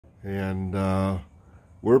and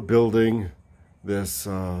we're building this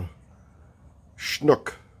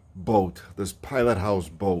Schnook boat, this pilot house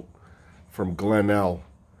boat from Glenelg.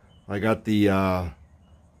 I got the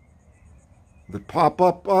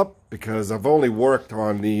pop-up up because I've only worked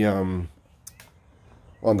on the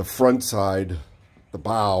front side, the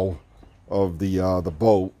bow of the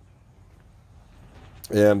boat,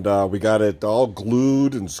 and we got it all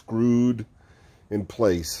glued and screwed in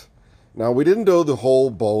place. Now, we didn't do the whole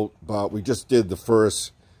boat, but we just did the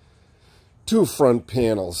first two front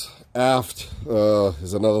panels. Aft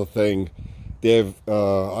is another thing.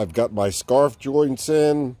 I've got my scarf joints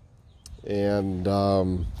in and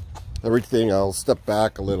everything. I'll step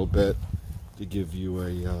back a little bit to give you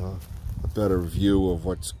a better view of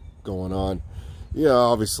what's going on. Yeah,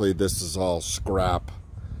 obviously this is all scrap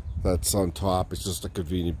that's on top. It's just a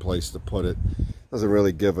convenient place to put it. Doesn't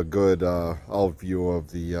really give a good overview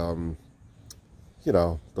of the you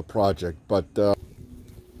know, the project. But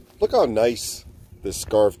look how nice this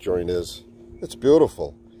scarf joint is. It's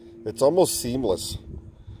beautiful. It's almost seamless.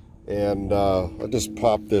 And I just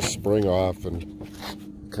popped this spring off and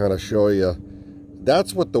kind of show you.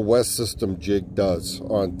 That's what the West System jig does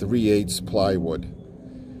on 3/8 plywood,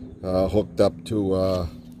 hooked up to a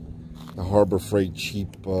Harbor Freight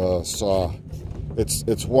cheap saw.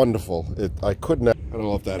 It's wonderful. I couldn't. I don't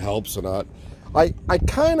know if that helps or not. I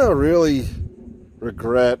kind of really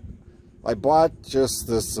regret I bought just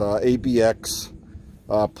this ABX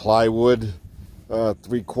plywood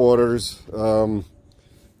 3/4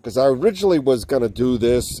 because I originally was going to do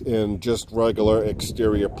this in just regular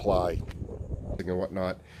exterior ply and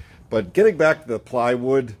whatnot. But getting back to the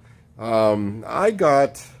plywood, I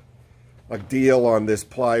got a deal on this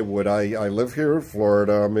plywood. I live here in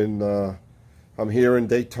Florida. I'm here in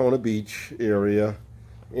Daytona Beach area,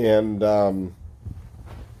 and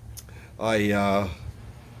I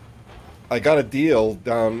got a deal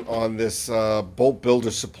down on this boat builder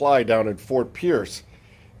supply down in Fort Pierce,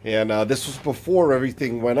 and this was before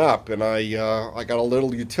everything went up. And I got a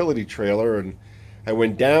little utility trailer, and I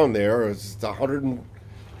went down there. It's 100,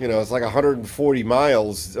 it's like 140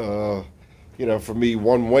 miles, for me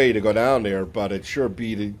one way to go down there. But it sure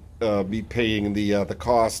beat me paying the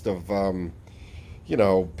cost of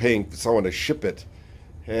paying for someone to ship it.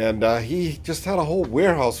 And he just had a whole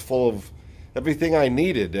warehouse full of everything I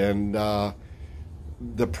needed, and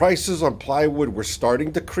the prices on plywood were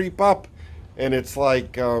starting to creep up. And it's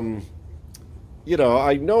like, I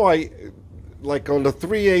know like on the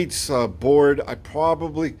 3/8 board,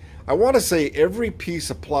 I want to say every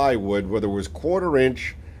piece of plywood, whether it was 1/4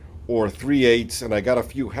 inch or 3/8, and I got a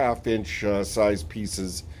few 1/2 inch size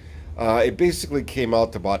pieces, it basically came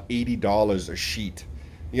out to about $80 a sheet.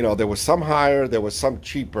 There was some higher, there was some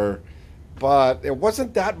cheaper, but it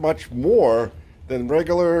wasn't that much more than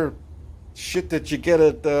regular shit that you get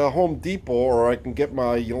at Home Depot, or I can get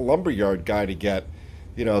my lumberyard guy to get,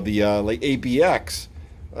 the like ABX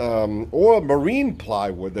or marine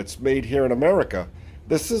plywood that's made here in America.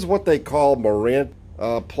 This is what they call Meranti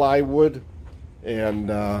plywood, and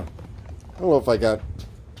I don't know if I got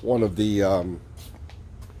one of the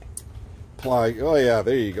ply. Oh yeah,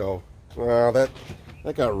 there you go. That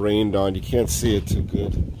got rained on. You can't see it too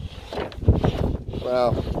good.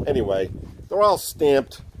 Well, anyway, they're all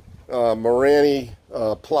stamped Meranti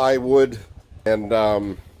plywood, and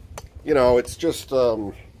it's just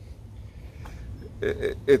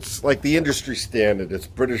it's like the industry standard. It's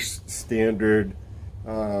British standard,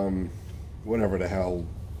 whatever the hell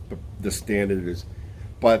the standard is.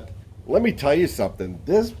 But let me tell you something.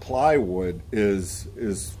 This plywood is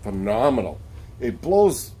phenomenal. It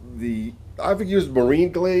blows the. I've used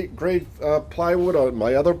marine grade plywood on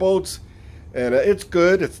my other boats, and it's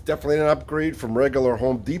good. It's definitely an upgrade from regular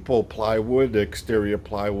Home Depot plywood, exterior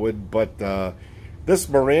plywood. But this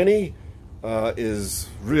Meranti is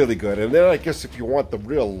really good. And then I guess if you want the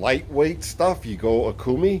real lightweight stuff, you go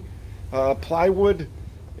Akumi plywood,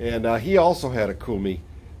 and he also had Akumi.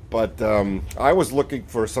 But I was looking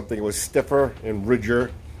for something that was stiffer and ridger,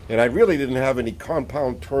 and I really didn't have any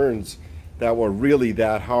compound turns that were really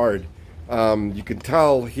that hard. You can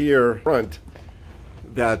tell here front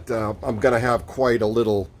that I'm going to have quite a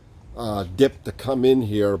little dip to come in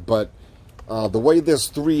here, but the way this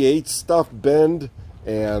 3/8 stuff bend,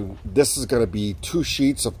 and this is going to be 2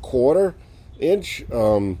 sheets of 1/4 inch,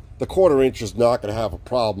 the 1/4 inch is not going to have a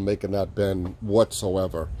problem making that bend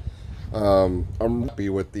whatsoever. I'm happy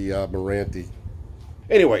with the Meranti.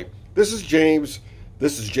 Anyway, this is James.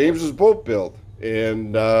 This is James's Boat Build,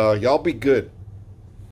 and y'all be good.